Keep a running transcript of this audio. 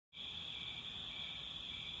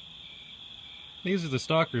These are the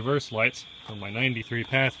stock reverse lights from my 93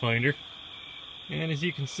 Pathfinder, and as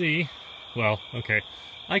you can see, well, okay,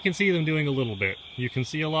 I can see them doing a little bit. You can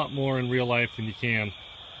see a lot more in real life than you can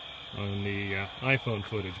on the iPhone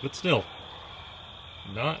footage, but still,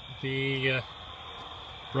 not the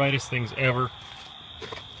brightest things ever.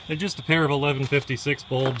 They're just a pair of 1156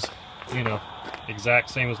 bulbs, you know, exact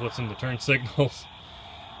same as what's in the turn signals.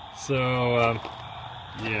 So,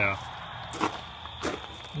 yeah,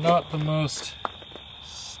 not the most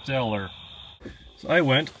stellar. So I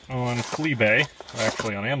went on Fleabay,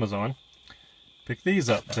 actually on Amazon, picked these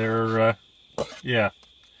up. They're, yeah,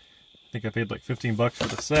 I think I paid like 15 bucks for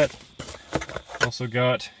the set. Also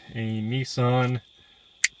got a Nissan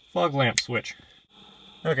fog lamp switch.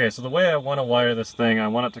 Okay, so the way I want to wire this thing, I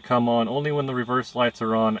want it to come on only when the reverse lights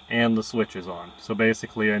are on and the switch is on. So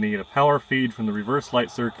basically I need a power feed from the reverse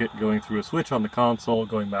light circuit going through a switch on the console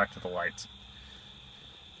going back to the lights.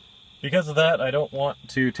 Because of that, I don't want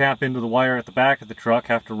to tap into the wire at the back of the truck,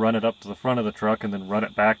 have to run it up to the front of the truck and then run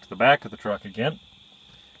it back to the back of the truck again.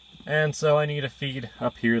 And so I need a feed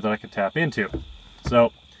up here that I can tap into.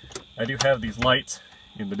 So I do have these lights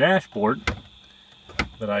in the dashboard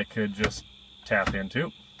that I could just tap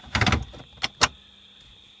into,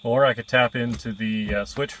 or I could tap into the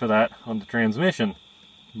switch for that on the transmission.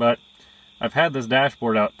 But I've had this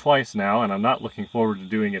dashboard out twice now and I'm not looking forward to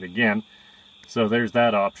doing it again, so there's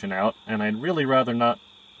that option out. And I'd really rather not,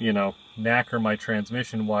 you know, knacker my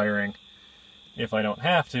transmission wiring if I don't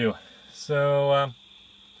have to. So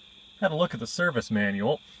had a look at the service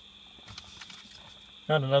manual,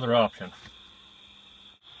 found another option.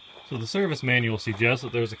 So the service manual suggests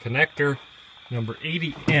that there's a connector number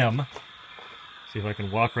 80M. See if I can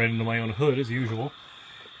walk right into my own hood as usual.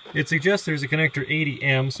 It suggests there's a connector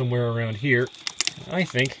 80M somewhere around here. I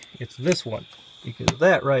think it's this one, because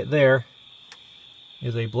that right there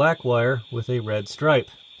is a black wire with a red stripe.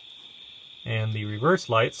 And the reverse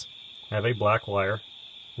lights have a black wire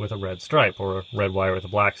with a red stripe, or a red wire with a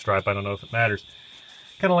black stripe. I don't know if it matters.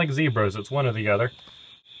 Kind of like zebras, it's one or the other.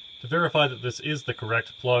 To verify that this is the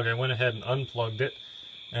correct plug, I went ahead and unplugged it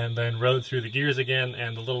and then rode through the gears again,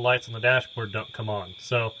 and the little lights on the dashboard don't come on.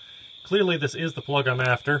 So clearly this is the plug I'm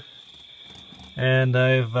after. And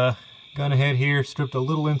I've gone ahead here, stripped a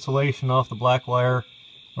little insulation off the black wire,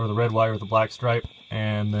 or the red wire with the black stripe,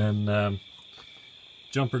 and then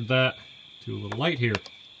jumpered that to a little light here.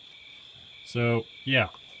 So yeah,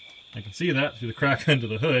 I can see that through the crack under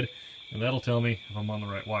the hood, and that'll tell me if I'm on the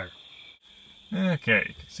right wire. Okay,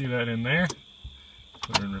 you can see that in there.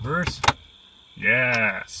 Put it in reverse.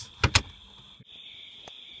 Yes!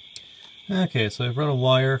 Okay, so I've run a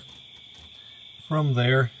wire from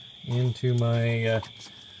there into my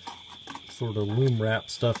sort of loom wrap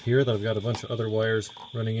stuff here that I've got a bunch of other wires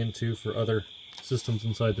running into for other systems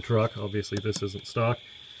inside the truck. Obviously this isn't stock.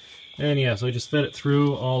 And yeah, so I just fed it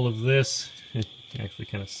through all of this. You can actually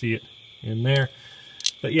kind of see it in there.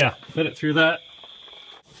 But yeah, fed it through that.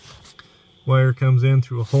 Wire comes in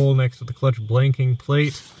through a hole next to the clutch blanking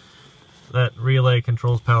plate. That relay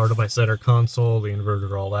controls power to my center console, the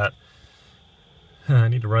inverter, all that. I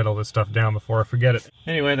need to write all this stuff down before I forget it.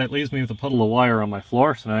 Anyway, that leaves me with a puddle of wire on my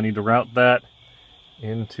floor, so now I need to route that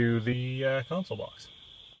into the console box.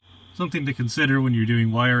 Something to consider when you're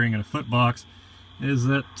doing wiring in a foot box is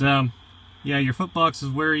that, yeah, your foot box is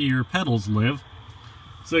where your pedals live.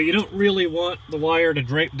 So you don't really want the wire to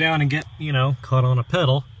drape down and get, you know, caught on a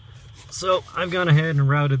pedal. So I've gone ahead and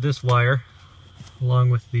routed this wire, along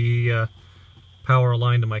with the power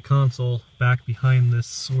line to my console, back behind this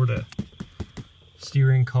sort of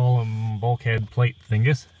steering column bulkhead plate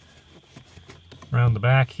thingus. Around the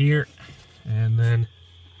back here, and then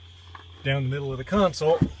down the middle of the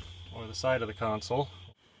console, or the side of the console.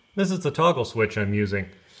 This is the toggle switch I'm using.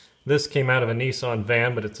 This came out of a Nissan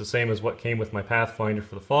van, but it's the same as what came with my Pathfinder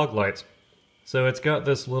for the fog lights. So it's got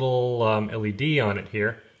this little LED on it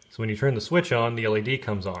here. So when you turn the switch on, the LED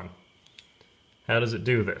comes on. How does it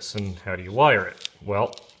do this, and how do you wire it?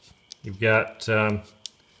 Well, you've got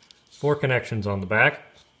 4 connections on the back.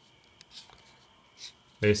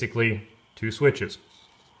 Basically, 2 switches.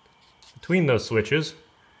 Between those switches,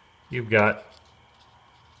 you've got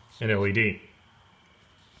an LED.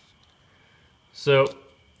 So,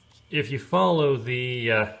 if you follow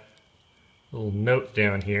the little note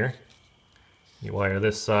down here, you wire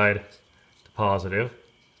this side to positive.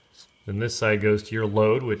 Then this side goes to your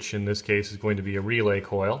load, which in this case is going to be a relay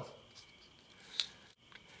coil.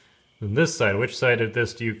 Then this side, which side of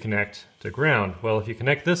this do you connect to ground? Well, if you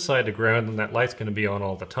connect this side to ground, then that light's going to be on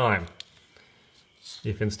all the time.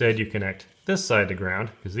 If instead you connect this side to ground,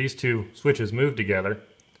 because these 2 switches move together,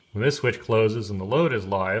 when this switch closes and the load is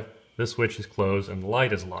live, this switch is closed and the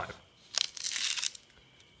light is live.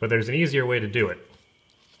 But there's an easier way to do it.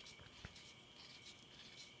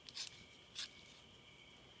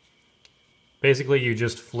 Basically, you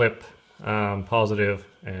just flip positive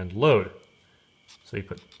and load. So you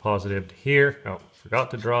put positive to here. Oh,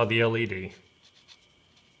 forgot to draw the LED.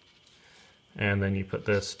 And then you put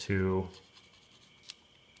this to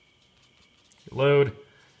load.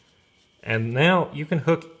 And now you can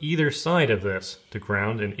hook either side of this to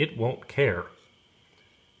ground and it won't care.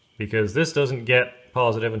 Because this doesn't get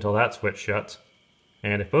positive until that switch shuts.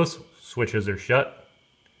 And if both switches are shut,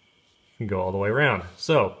 you can go all the way around.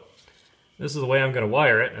 So, this is the way I'm going to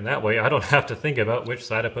wire it, and that way I don't have to think about which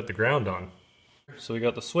side I put the ground on. So we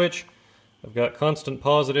got the switch, I've got constant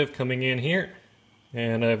positive coming in here,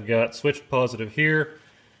 and I've got switched positive here,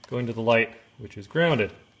 going to the light, which is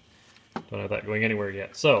grounded. Don't have that going anywhere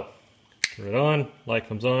yet. So, turn it on, light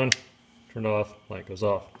comes on, turn it off, light goes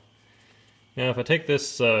off. Now if I take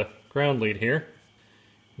this ground lead here,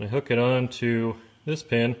 and I hook it on to this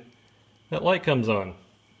pin, that light comes on.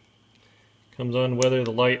 Comes on whether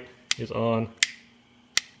the light is on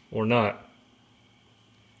or not.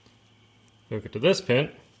 Hook it to this pin,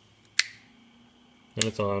 and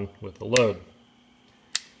it's on with the load.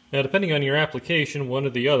 Now depending on your application, one or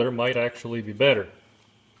the other might actually be better.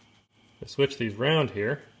 I switch these round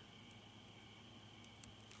here.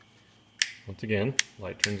 Once again,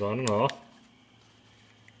 light turns on and off.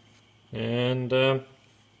 And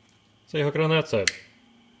say hook it on that side.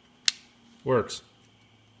 Works.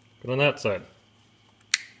 Hook it on that side.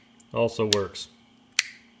 Also works.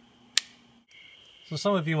 So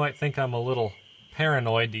some of you might think I'm a little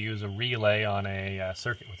paranoid to use a relay on a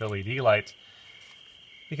circuit with LED lights,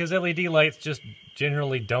 because LED lights just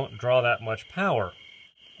generally don't draw that much power.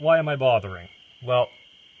 Why am I bothering? Well,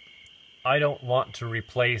 I don't want to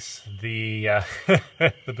replace the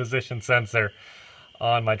the position sensor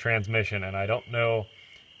on my transmission, and I don't know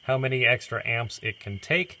how many extra amps it can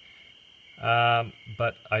take,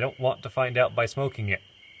 but I don't want to find out by smoking it.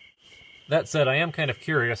 That said, I am kind of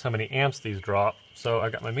curious how many amps these drop, so I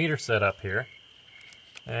got my meter set up here.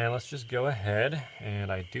 And let's just go ahead, and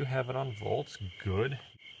I do have it on volts, good.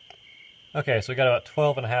 Okay, so we got about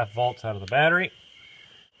 12.5 volts out of the battery.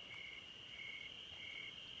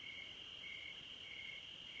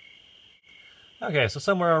 Okay, so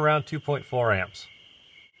somewhere around 2.4 amps.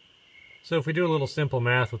 So if we do a little simple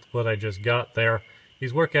math with what I just got there,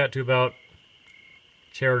 these work out to about,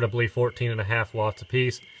 charitably, 14.5 watts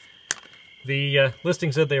apiece. The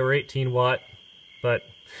listing said they were 18 watt, but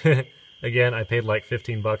again, I paid like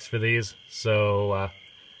 15 bucks for these, so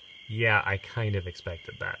yeah, I kind of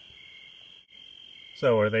expected that.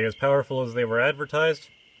 So are they as powerful as they were advertised?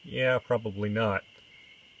 Yeah, probably not.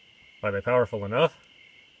 Are they powerful enough?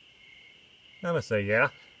 I'm gonna say yeah.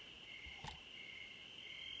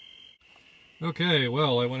 Okay,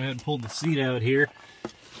 well, I went ahead and pulled the seat out here.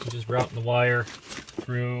 I'm just routing the wire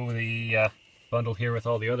through the bundle here with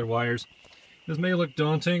all the other wires. This may look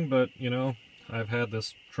daunting, but, you know, I've had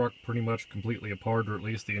this truck pretty much completely apart, or at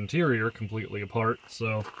least the interior completely apart,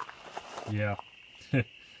 so, yeah.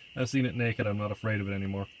 I've seen it naked, I'm not afraid of it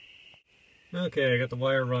anymore. Okay, I got the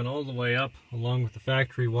wire run all the way up, along with the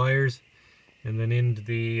factory wires, and then into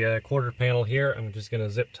the quarter panel here. I'm just going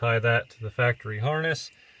to zip tie that to the factory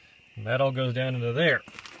harness, and that all goes down into there.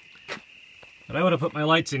 But I would have put my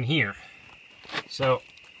lights in here. So,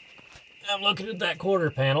 I'm looking at that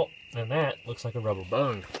quarter panel, and that looks like a rubber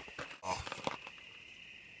bung.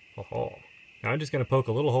 Oh. Now I'm just going to poke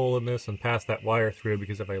a little hole in this and pass that wire through,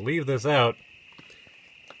 because if I leave this out,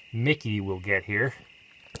 Mickey will get here,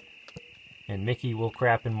 and Mickey will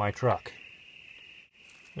crap in my truck.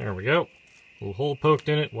 There we go. Little hole poked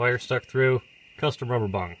in it, wire stuck through, custom rubber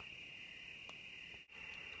bung.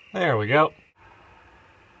 There we go.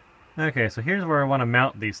 Okay, so here's where I want to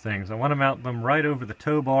mount these things. I want to mount them right over the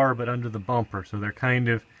tow bar, but under the bumper, so they're kind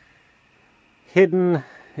of hidden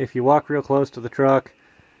if you walk real close to the truck,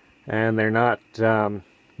 and they're not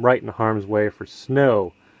right in harm's way for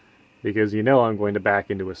snow, because you know I'm going to back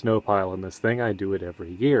into a snow pile in this thing. I do it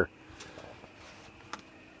every year.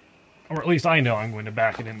 Or at least I know I'm going to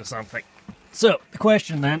back it into something. So, the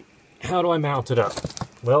question then, how do I mount it up?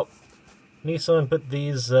 Well, Nissan put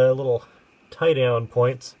these little tie-down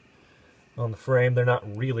points on the frame. They're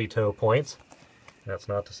not really toe points. That's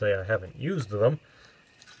not to say I haven't used them.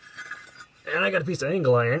 And I got a piece of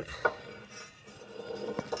angle iron.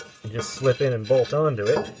 You just slip in and bolt onto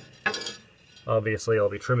it. Obviously I'll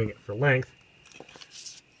be trimming it for length.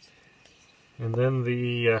 And then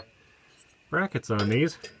the brackets on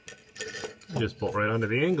these, you just bolt right onto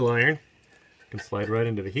the angle iron. You can slide right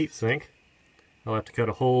into the heat sink. I'll have to cut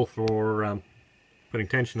a hole for putting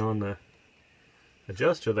tension on the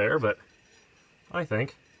adjuster there, but I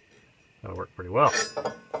think that'll work pretty well.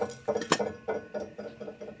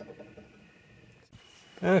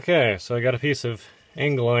 Okay, so I got a piece of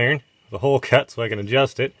angle iron, the hole cut so I can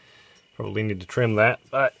adjust it. Probably need to trim that,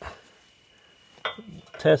 but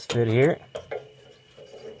test fit here.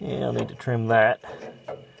 Yeah, I'll need to trim that.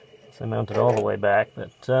 So I mount it all the way back,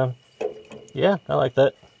 but yeah, I like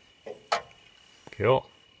that. Cool.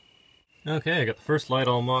 Okay, I got the first light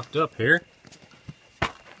all mocked up here.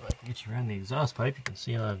 If I can get you around the exhaust pipe, you can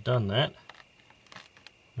see how I've done that.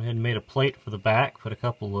 I had made a plate for the back, put a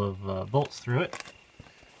couple of bolts through it.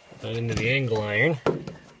 Put that into the angle iron.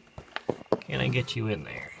 Can I get you in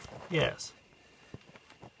there? Yes.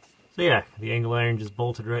 So yeah, the angle iron just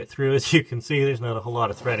bolted right through. As you can see, there's not a whole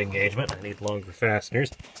lot of thread engagement. I need longer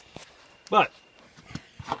fasteners. But,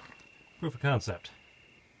 proof of concept.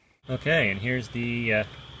 Okay, and here's the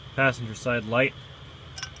passenger side light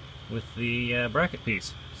with the bracket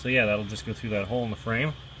piece. So yeah, that'll just go through that hole in the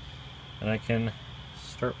frame, and I can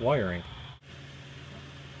start wiring.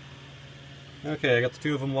 Okay, I got the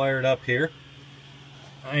two of them wired up here.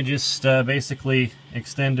 I just basically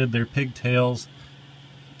extended their pigtails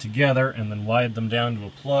together and then wired them down to a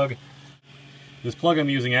plug. This plug I'm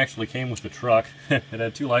using actually came with the truck. It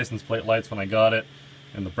had two license plate lights when I got it,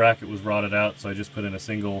 and the bracket was rotted out, so I just put in a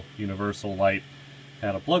single universal light.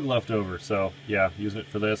 Had a plug left over, so yeah, using it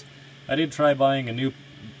for this. I did try buying a new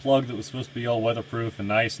plug that was supposed to be all weatherproof and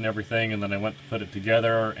nice and everything, and then I went to put it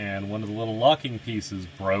together and one of the little locking pieces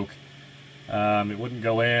broke. It wouldn't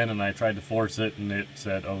go in, and I tried to force it and it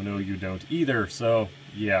said, oh no, you don't either, so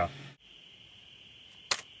yeah.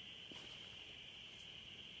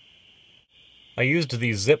 I used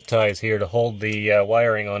these zip ties here to hold the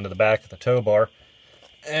wiring onto the back of the tow bar,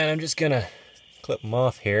 and I'm just gonna clip them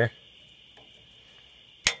off here.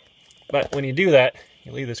 But when you do that,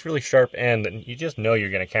 you leave this really sharp end and you just know you're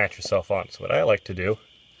gonna catch yourself on. So what I like to do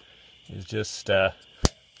is just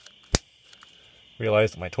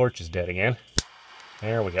realize that my torch is dead again.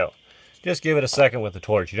 There we go. Just give it a second with the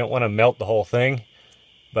torch. You don't want to melt the whole thing,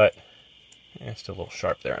 but it's still a little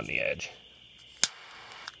sharp there on the edge.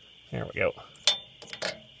 There we go.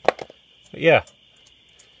 But yeah,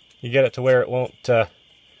 you get it to where it won't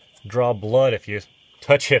draw blood if you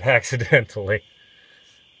touch it accidentally.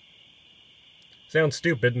 Sounds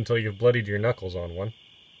stupid until you've bloodied your knuckles on one.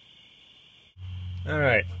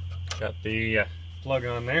 Alright, got the plug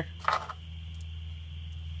on there.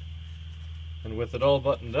 And with it all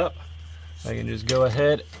buttoned up, I can just go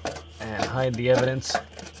ahead and hide the evidence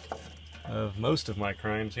of most of my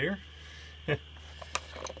crimes here.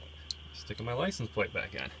 Sticking my license plate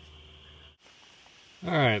back on.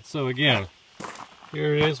 Alright, so again,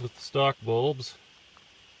 here it is with the stock bulbs.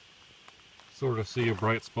 Sort of see a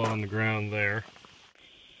bright spot on the ground there.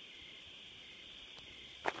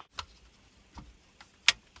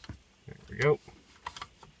 There we go.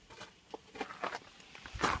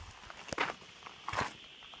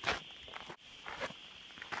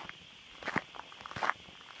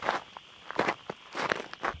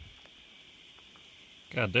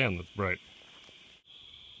 God damn, that's bright.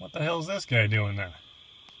 What the hell is this guy doing then?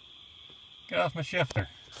 Get off my shifter.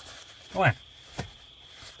 Come on.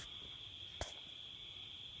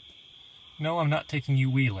 No, I'm not taking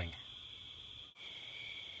you wheeling.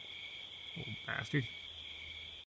 Little bastard.